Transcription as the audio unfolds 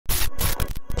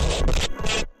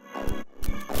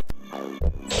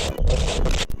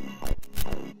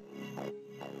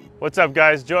What's up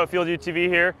guys, Joe at Field UTV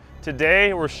here.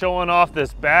 Today we're showing off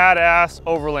this badass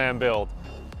Overland build.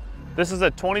 This is a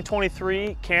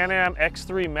 2023 Can-Am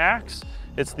X3 Max.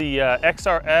 It's the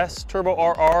XRS Turbo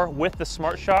RR with the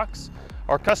Smart Shocks.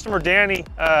 Our customer Danny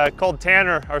called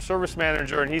Tanner, our service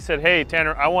manager, and he said, hey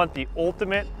Tanner, I want the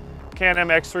ultimate Can-Am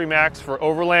X3 Max for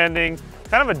overlanding,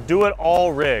 kind of a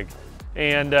do-it-all rig.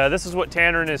 And this is what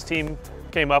Tanner and his team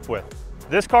came up with.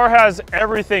 This car has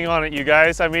everything on it, you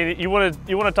guys. I mean, you want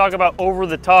to talk about over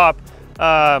the top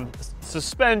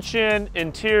suspension,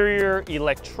 interior,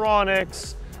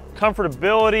 electronics,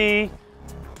 comfortability,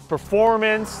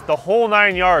 performance, the whole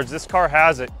 9 yards. This car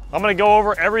has it. I'm going to go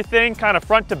over everything, kind of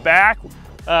front to back,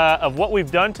 of what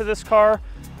we've done to this car,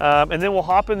 and then we'll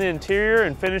hop in the interior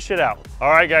and finish it out. All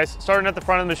right, guys. Starting at the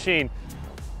front of the machine,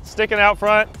 sticking out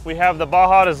front, we have the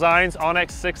Baja Designs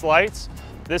Onyx 6 lights.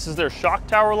 This is their shock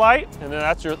tower light, and then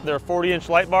that's their 40-inch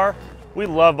light bar. We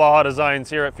love Baja Designs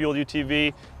here at Field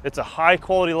UTV. It's a high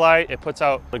quality light. It puts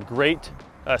out a great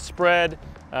spread.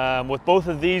 With both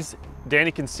of these,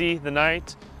 Danny can see the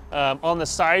night. On the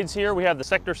sides here, we have the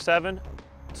Sector 7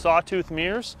 sawtooth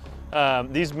mirrors.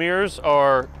 These mirrors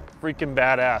are freaking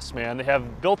badass, man. They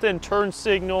have built-in turn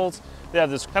signals. They have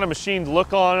this kind of machined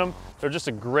look on them. They're just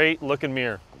a great looking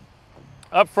mirror.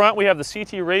 Up front, we have the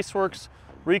CT Raceworks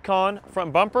Recon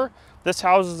front bumper. This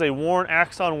houses a Warn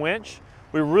Axon winch.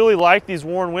 We really like these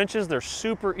Warn winches. They're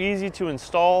super easy to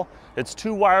install. It's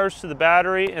 2 wires to the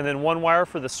battery and then 1 wire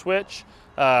for the switch.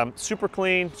 Super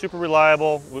clean, super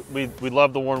reliable. We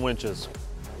love the Warn winches.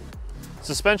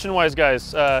 Suspension wise,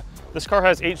 guys, this car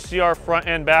has HCR front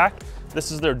and back.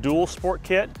 This is their dual sport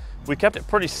kit. We kept it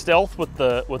pretty stealth with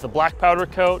the black powder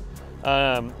coat.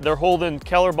 They're holding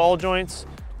Keller ball joints.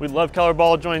 We love Keller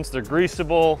ball joints. They're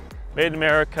greasable, made in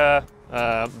America,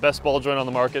 best ball joint on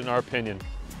the market in our opinion.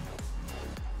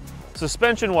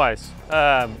 Suspension wise,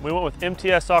 we went with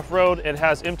MTS Off-Road. It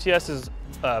has MTS's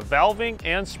valving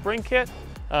and spring kit,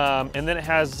 and then it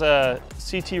has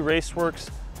CT Raceworks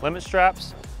limit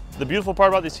straps. The beautiful part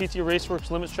about the CT Raceworks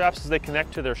limit straps is they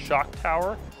connect to their shock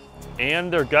tower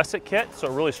and their gusset kit, so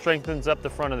it really strengthens up the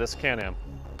front of this Can-Am.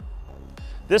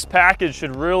 This package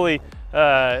should really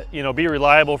be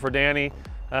reliable for Danny.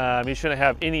 He shouldn't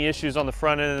have any issues on the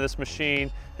front end of this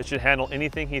machine. It should handle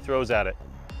anything he throws at it.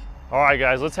 All right,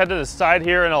 guys, let's head to the side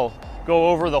here and I'll go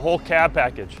over the whole cab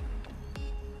package.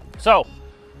 So,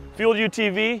 Field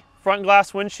UTV, front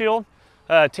glass windshield.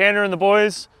 Tanner and the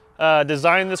boys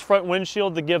designed this front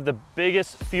windshield to give the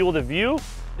biggest field of view.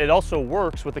 It also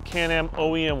works with the Can-Am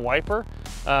OEM wiper.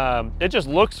 It just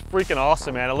looks freaking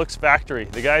awesome, man. It looks factory.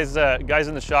 The guys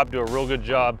in the shop do a real good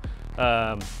job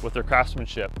with their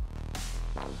craftsmanship.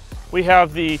 We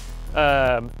have the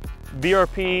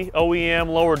BRP OEM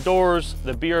lower doors,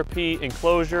 the BRP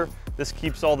enclosure. This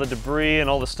keeps all the debris and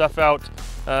all the stuff out,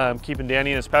 keeping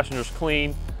Danny and his passengers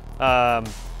clean.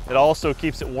 It also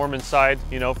keeps it warm inside,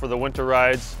 for the winter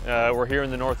rides. We're here in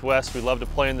the Northwest. We love to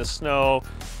play in the snow,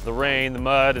 the rain, the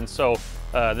mud, and so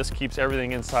this keeps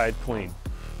everything inside clean.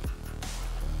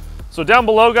 So down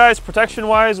below, guys,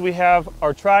 protection-wise, we have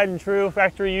our tried and true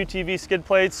factory UTV skid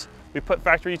plates. We put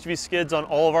factory UTV skids on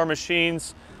all of our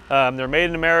machines. They're made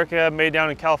in America, made down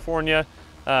in California,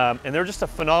 and they're just a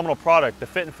phenomenal product. The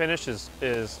fit and finish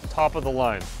is top of the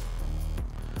line.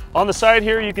 On the side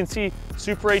here, you can see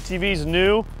Super ATV's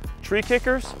new tree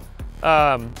kickers.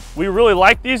 We really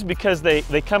like these because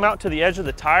they come out to the edge of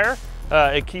the tire.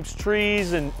 It keeps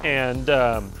trees and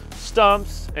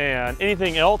stumps and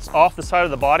anything else off the side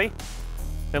of the body.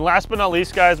 And last but not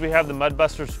least, guys, we have the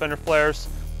Mudbusters fender flares.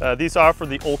 These offer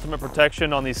the ultimate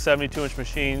protection on these 72-inch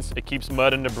machines. It keeps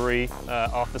mud and debris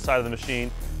off the side of the machine.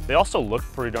 They also look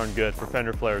pretty darn good for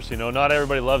fender flares. Not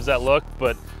everybody loves that look,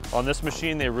 but on this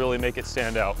machine, they really make it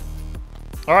stand out.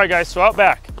 All right, guys, so out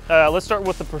back, let's start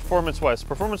with the performance-wise.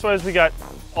 Performance-wise, we got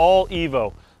all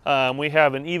Evo. We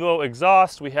have an Evo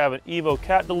exhaust, we have an Evo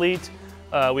cat delete,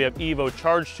 we have Evo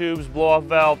charge tubes, blow-off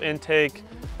valve, intake.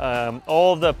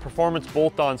 All of the performance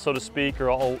bolt-ons, so to speak, are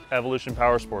all Evolution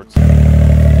Power Sports.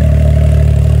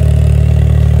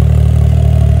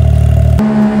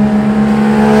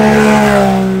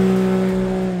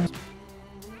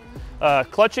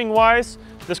 Clutching wise,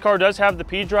 this car does have the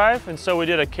P drive, and so we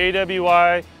did a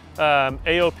KWI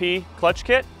AOP clutch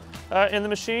kit in the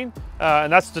machine,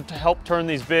 and that's to help turn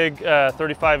these big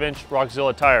 35-inch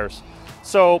Rockzilla tires.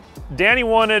 So Danny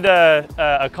wanted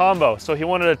a combo, so he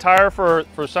wanted a tire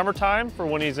for summertime, for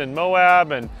when he's in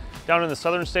Moab and down in the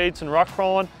southern states and rock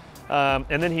crawling,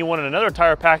 and then he wanted another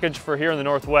tire package for here in the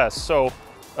Northwest. So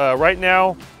right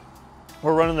now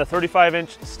we're running the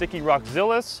 35-inch sticky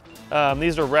Rockzillas.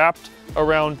 These are wrapped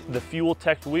around the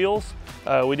fuel-tech wheels.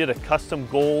 We did a custom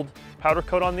gold powder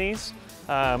coat on these.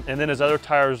 And then his other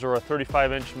tires are a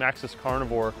 35-inch Maxxis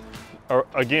Carnivore, or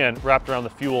again, wrapped around the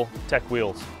Fuel Tech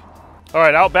wheels. All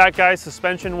right, out back, guys,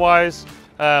 suspension-wise,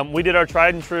 we did our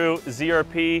tried and true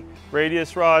ZRP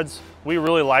radius rods. We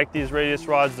really like these radius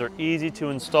rods. They're easy to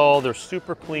install. They're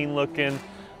super clean looking.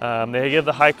 They give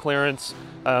the high clearance.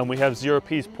 We have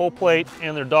ZRP's pull plate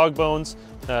and their dog bones.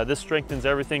 This strengthens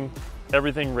everything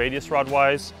radius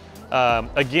rod-wise.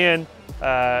 Again,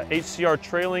 HCR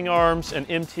trailing arms and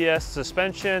MTS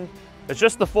suspension. It's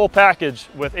just the full package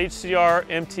with HCR,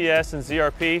 MTS, and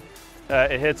ZRP.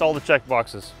 It hits all the check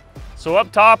boxes. So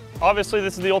up top, obviously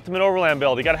this is the ultimate Overland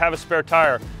build. You gotta have a spare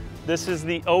tire. This is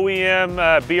the OEM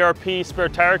BRP spare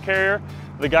tire carrier.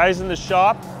 The guys in the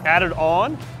shop added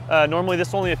on. Normally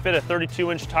this only fit a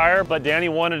 32-inch tire, but Danny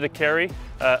wanted to carry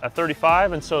a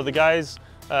 35, and so the guys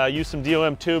used some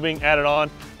DOM tubing, added on.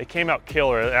 It came out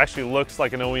killer. It actually looks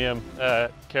like an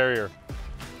OEM carrier.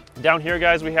 Down here,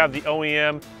 guys, we have the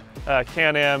OEM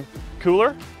Can-Am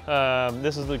cooler.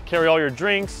 This is to carry all your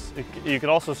drinks. You can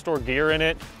also store gear in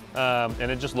it,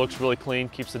 and it just looks really clean,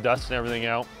 keeps the dust and everything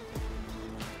out.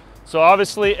 So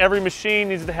obviously every machine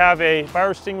needs to have a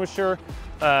fire extinguisher.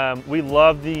 We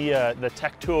love the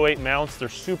Tech 208 mounts. They're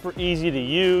super easy to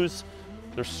use.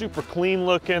 They're super clean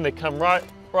looking. They come right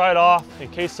off in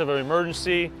case of an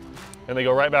emergency, and they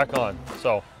go right back on.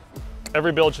 So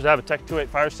every build should have a Tech 208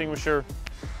 fire extinguisher.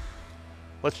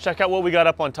 Let's check out what we got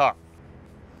up on top.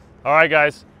 All right,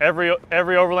 guys, every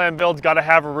Overland build's got to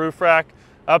have a roof rack.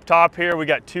 Up top here, we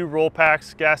got 2 roll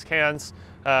packs, gas cans.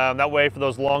 That way for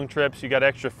those long trips, you got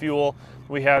extra fuel.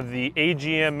 We have the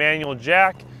AGM manual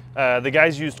jack. The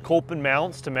guys used Coleman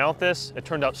mounts to mount this. It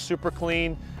turned out super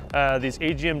clean. These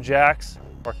AGM jacks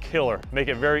are killer. Make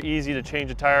it very easy to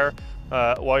change a tire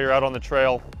while you're out on the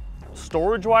trail.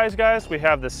 Storage-wise, guys, we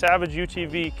have the Savage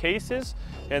UTV cases,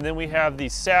 and then we have the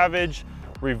Savage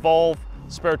Revolve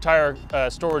spare tire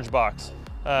storage box.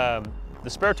 The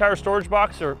spare tire storage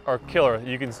box are killer.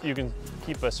 You can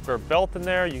keep a spare belt in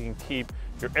there. You can keep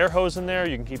your air hose in there.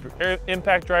 You can keep your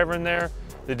impact driver in there.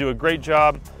 They do a great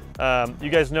job. You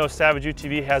guys know Savage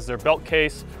UTV has their belt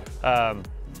case.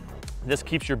 This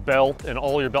keeps your belt and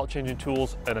all your belt changing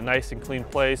tools at a nice and clean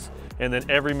place. And then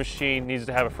every machine needs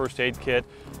to have a first aid kit.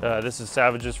 This is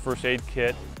Savage's first aid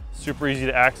kit. Super easy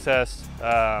to access.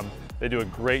 They do a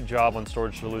great job on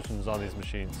storage solutions on these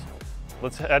machines.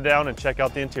 Let's head down and check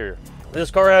out the interior. This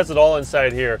car has it all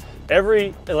inside here.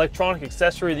 Every electronic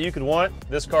accessory that you could want,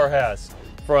 this car has.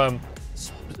 From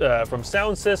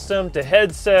sound system to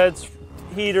headsets,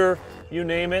 heater, you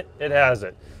name it, it has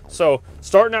it. So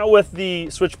starting out with the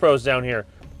Switch Pros down here.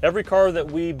 Every car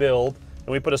that we build and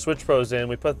we put a Switch Pros in,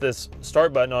 we put this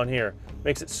start button on here.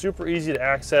 Makes it super easy to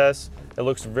access. It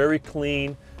looks very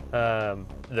clean.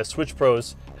 The Switch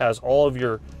Pros has all of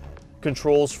your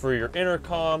controls for your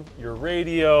intercom, your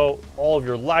radio, all of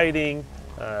your lighting,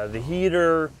 the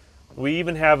heater. We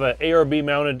even have an ARB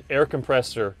mounted air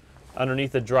compressor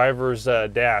underneath the driver's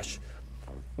dash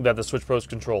that the Switch Pros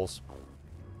controls.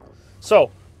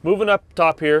 So moving up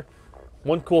top here,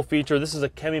 one cool feature, this is a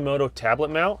Kemimoto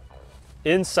tablet mount.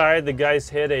 Inside, the guys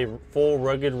hid a full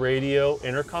rugged radio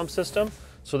intercom system.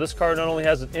 So this car not only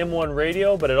has an M1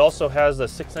 radio, but it also has a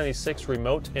 696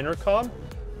 remote intercom.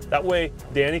 That way,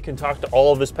 Danny can talk to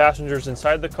all of his passengers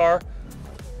inside the car.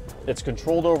 It's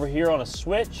controlled over here on a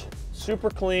switch, super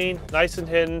clean, nice and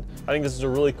hidden. I think this is a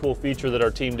really cool feature that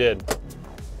our team did.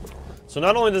 So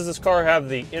not only does this car have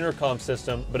the intercom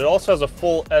system, but it also has a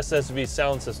full SSV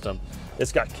sound system.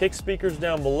 It's got kick speakers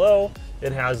down below.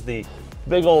 It has the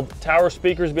big old tower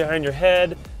speakers behind your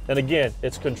head. And again,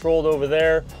 it's controlled over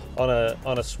there on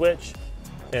a switch,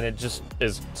 and it just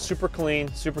is super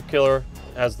clean, super killer,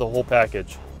 has the whole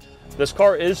package. This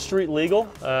car is street legal.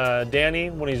 Danny,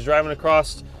 when he's driving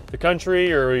across the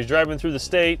country or he's driving through the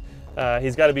state,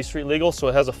 he's got to be street legal. So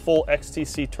it has a full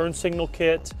XTC turn signal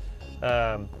kit.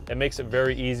 It makes it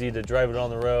very easy to drive it on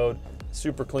the road.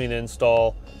 Super clean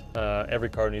install. Every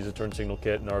car needs a turn signal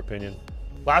kit in our opinion.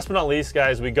 Last but not least,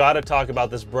 guys, we got to talk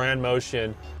about this Brand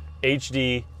Motion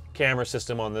HD camera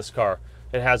system on this car.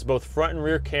 It has both front and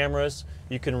rear cameras.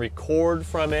 You can record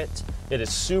from it. It is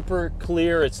super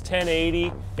clear. It's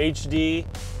 1080 HD.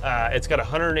 It's got a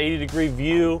 180-degree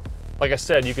view. Like I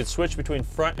said, you can switch between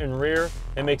front and rear.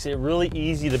 It makes it really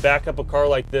easy to back up a car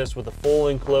like this with a full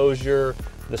enclosure,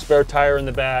 the spare tire in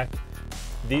the back.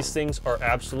 These things are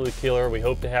absolutely killer. We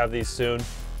hope to have these soon.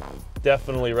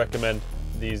 Definitely recommend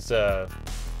these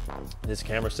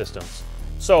camera systems.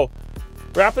 So,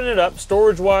 wrapping it up,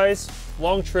 storage-wise,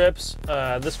 long trips.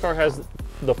 This car has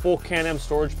the full Can-Am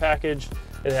storage package.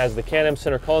 It has the Can-Am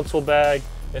center console bag,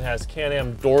 It has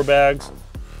Can-Am door bags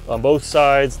on both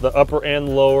sides, the upper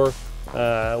and lower.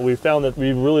 We found that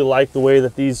we really like the way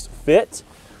that these fit.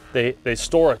 They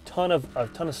store a ton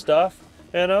of stuff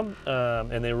in them,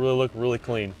 and they really look really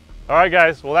clean. All right,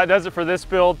 guys. Well, that does it for this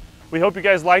build. We hope you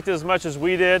guys liked it as much as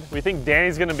we did. We think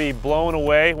Danny's going to be blown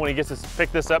away when he gets to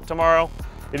pick this up tomorrow.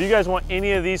 If you guys want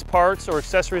any of these parts or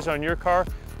accessories on your car,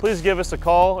 please give us a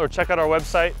call or check out our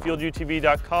website,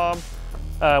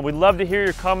 fieldutv.com. We'd love to hear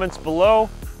your comments below.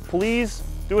 Please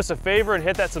do us a favor and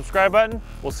hit that subscribe button.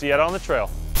 We'll see you out on the trail.